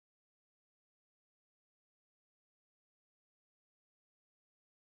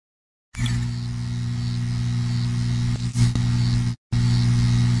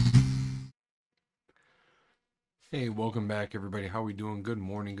Hey, welcome back everybody. How we doing? Good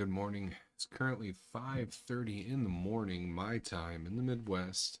morning, good morning. It's currently 5:30 in the morning, my time in the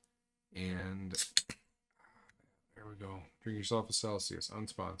Midwest. And there we go. Drink yourself a Celsius,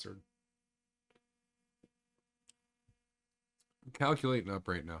 unsponsored. I'm calculating up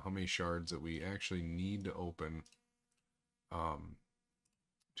right now how many shards that we actually need to open um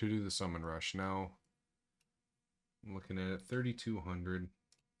to do the summon rush. Now, I'm looking at it, 3,200,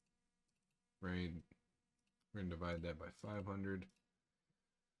 right? We're gonna divide that by 500.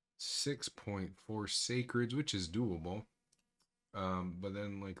 6.4 sacreds, which is doable. But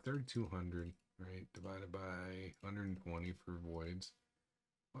then like 3,200, right, divided by 120 for voids.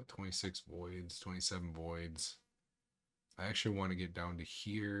 About 26 voids, 27 voids. I actually want to get down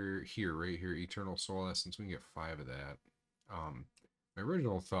to right here, Eternal Soul Essence. We can get 5 of that. Um, my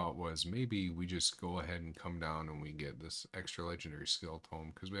original thought was maybe we just go ahead and come down and we get this extra legendary skill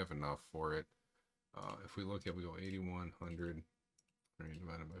tome because we have enough for it. If we look at, we go 8,100, right,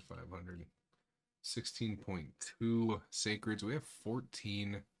 divided by 500. 16.2 sacreds. We have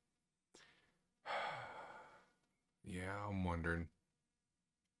 14. Yeah, I'm wondering.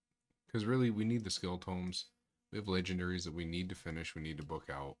 Because really, we need the skill tomes. We have legendaries that we need to finish. We need to book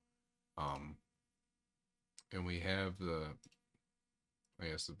out. Um, and we have I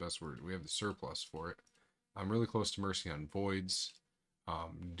guess the best word, we have the surplus for it. I'm really close to Mercy on Voids.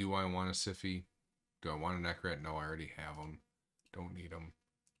 Do I want a Siffy? Do I want a Necrat? No, I already have them. Don't need them.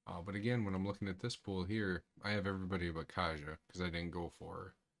 But again, when I'm looking at this pool here, I have everybody but Kaja because I didn't go for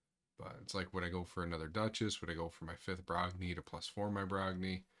her. But it's like, would I go for another Duchess? Would I go for my 5th Brogni to +4 my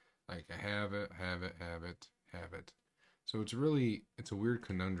Brogni? Like, I have it, have it, have it, have it. So it's a weird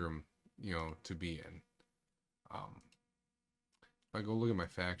conundrum, to be in. Um, if I go look at my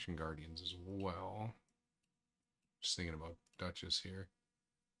faction guardians as well, just thinking about Duchess here.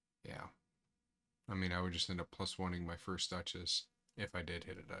 Yeah. I mean, I would just end up +1ing my first Duchess if I did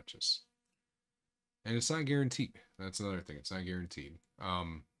hit a Duchess. And it's not guaranteed. That's another thing. It's not guaranteed.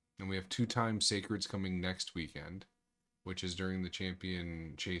 And we have 2 times Sacreds coming next weekend, which is during the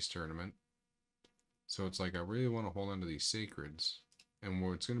Champion Chase tournament. So it's like I really want to hold on to these Sacreds. And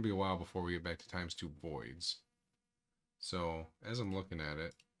it's going to be a while before we get back to ×2 Voids. So as I'm looking at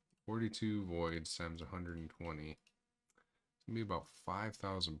it, 42 Voids times 120. It's going to be about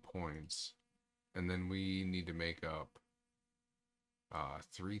 5,000 points. And then we need to make up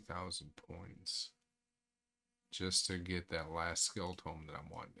 3,000 points just to get that last skill tome that I'm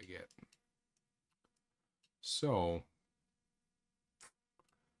wanting to get. So,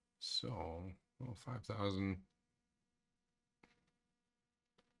 well, 5,000.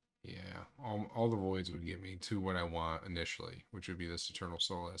 Yeah, all the voids would get me to what I want initially, which would be this Eternal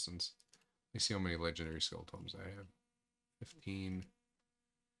Soul Essence. Let me see how many legendary skill tomes I have. 15.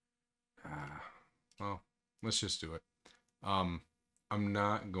 Well, let's just do it. I'm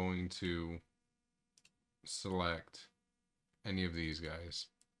not going to select any of these guys.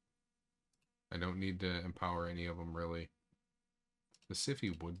 I don't need to empower any of them, really. The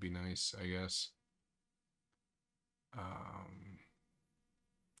Siffy would be nice, I guess.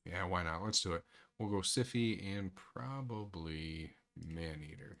 Yeah, why not? Let's do it. We'll go Siffy and probably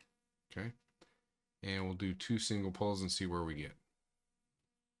Maneater. Okay. And we'll do 2 single pulls and see where we get.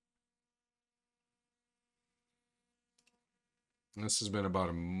 And this has been about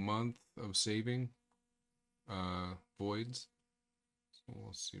a month of saving voids. So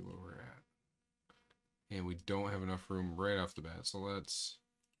we'll see where we're at. And we don't have enough room right off the bat. So let's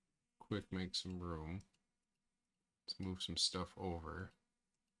quick make some room. Let's move some stuff over.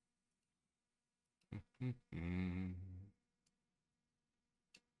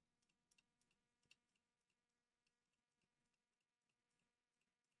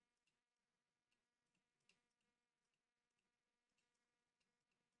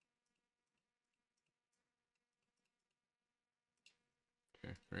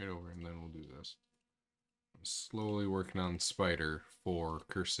 Okay, right over, and then we'll do this. I'm slowly working on Spider for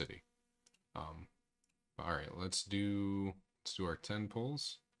Curse City. All right, let's do our 10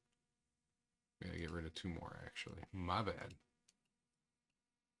 pulls. We gotta get rid of 2 more, actually. My bad.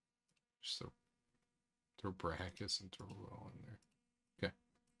 Just throw brackets and throw it all in there. Okay.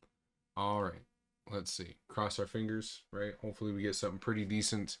 All right. Let's see. Cross our fingers, right? Hopefully we get something pretty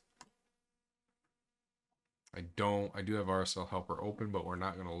decent. I do have RSL Helper open, but we're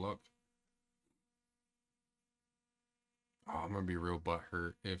not gonna look. Oh, I'm gonna be real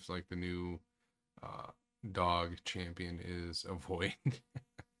butthurt if like the new dog champion is a void.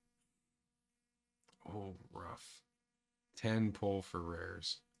 Oh, rough. 10 pull for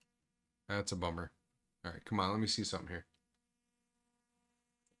rares. That's a bummer. All right, come on, let me see something here.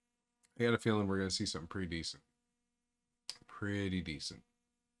 I got a feeling we're gonna see something pretty decent. pretty decent.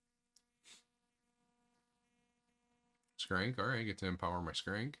 Skrank, alright, get to empower my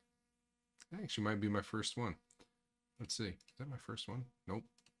Skrank. Actually might be my first one. Let's see. Is that my first one? Nope.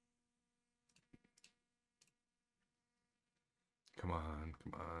 Come on,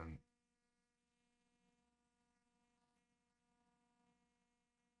 come on.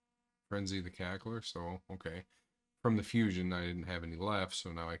 Frenzy the Cackler, so okay. From the fusion, I didn't have any left,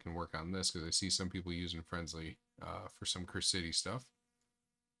 so now I can work on this because I see some people using Frenzy for some Curse City stuff.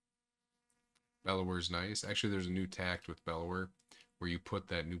 Bellower's nice. Actually, there's a new tact with Bellower where you put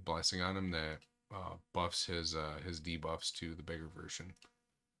that new blessing on him that buffs his debuffs to the bigger version,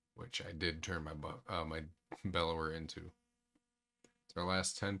 which I did turn my Bellower into. It's our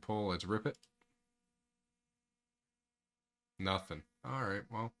last 10 pull. Let's rip it. Nothing. All right,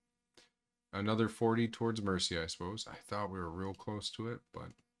 well, another 40 towards Mercy, I suppose. I thought we were real close to it, but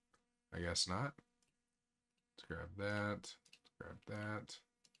I guess not. Let's grab that. Let's grab that.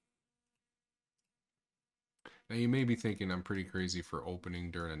 Now you may be thinking I'm pretty crazy for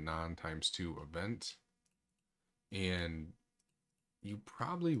opening during a non-times 2 event. And you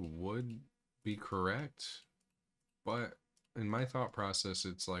probably would be correct. But in my thought process,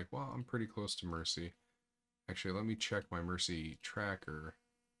 it's like, well, I'm pretty close to Mercy. Actually, let me check my Mercy tracker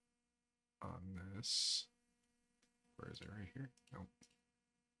on this. Where is it? Right here? Nope.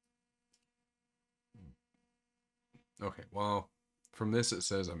 Okay, well, from this it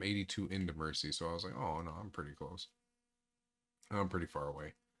says I'm 82 into Mercy, so I was like, oh no, I'm pretty close. I'm pretty far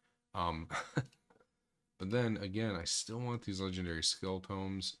away. But then again, I still want these legendary skill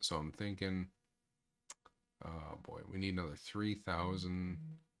tomes, so I'm thinking, oh boy, we need another 3,000.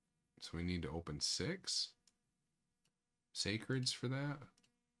 So we need to open 6 sacreds for that.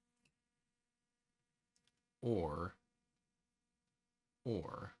 Or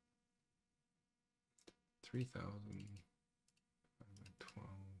 3,000, 12.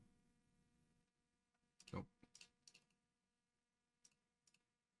 Nope.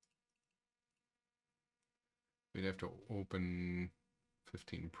 We'd have to open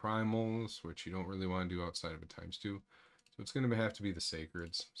 15 primals, which you don't really want to do outside of a ×2. So it's going to have to be the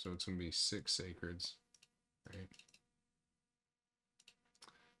sacreds. So it's going to be 6 sacreds, right?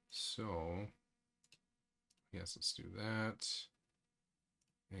 So, yes, let's do that.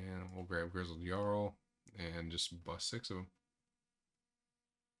 And we'll grab Grizzled Jarl and just bust 6 of them.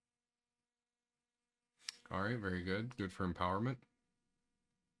 All right, very good. Good for empowerment.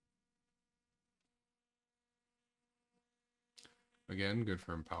 Again, good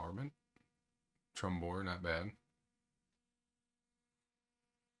for empowerment. Trumbor, not bad.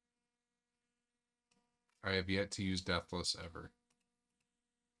 I have yet to use Deathless ever.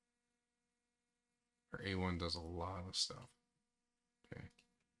 Our A1 does a lot of stuff. Okay,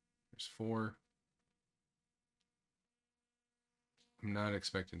 there's 4. I'm not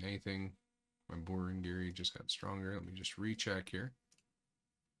expecting anything. My Borangiri just got stronger. Let me just recheck here.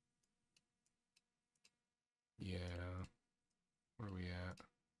 Yeah. Where are we at?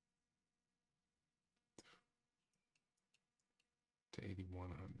 To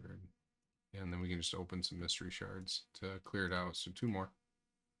 8,100. Yeah, and then we can just open some mystery shards to clear it out. So 2 more.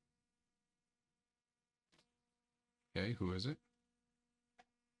 Okay, who is it?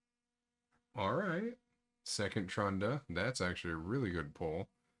 All right. Second Trunda. That's actually a really good pull,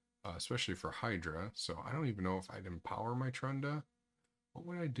 especially for Hydra. So I don't even know if I'd empower my Trunda. What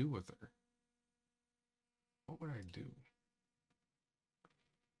would I do with her? What would I do?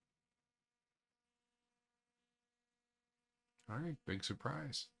 All right, big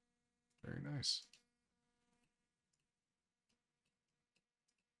surprise. Very nice.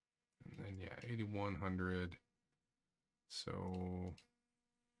 And then, yeah, 8,100. So,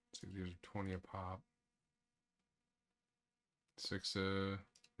 let's see, these are 20 a pop. 6 of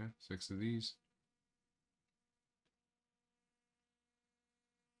these.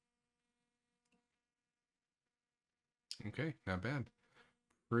 Okay, not bad.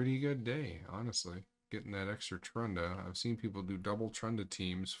 Pretty good day, honestly. Getting that extra Trunda. I've seen people do double Trunda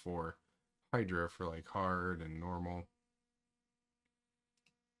teams for Hydra for like hard and normal.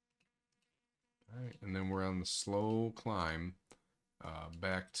 All right, and then we're on the slow climb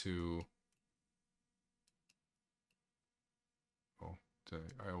back to. Oh,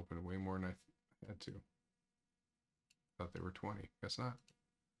 I opened way more than I had to. Thought they were 20. Guess not.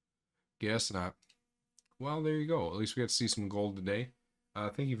 Guess not. Well, there you go. At least we got to see some gold today.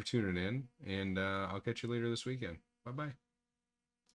 Thank you for tuning in, and I'll catch you later this weekend. Bye-bye.